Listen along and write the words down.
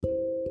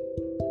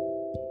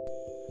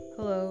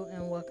Hello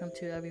and welcome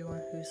to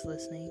everyone who's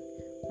listening.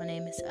 My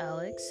name is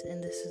Alex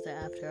and this is the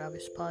After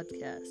Hours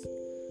podcast.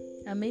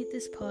 I made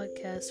this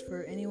podcast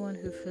for anyone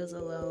who feels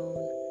alone,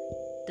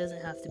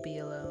 doesn't have to be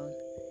alone,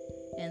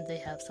 and they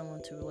have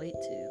someone to relate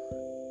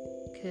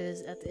to.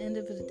 Because at the end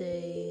of the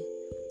day,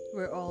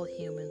 we're all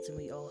humans and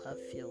we all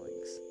have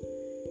feelings.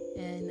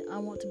 And I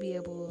want to be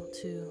able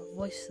to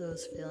voice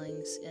those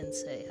feelings and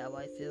say how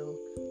I feel,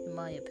 in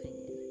my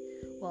opinion,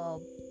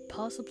 while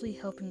possibly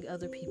helping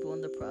other people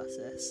in the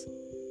process.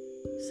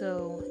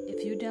 So,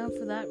 if you're down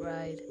for that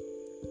ride,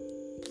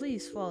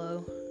 please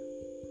follow.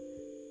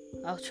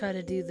 I'll try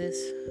to do this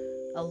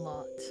a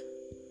lot.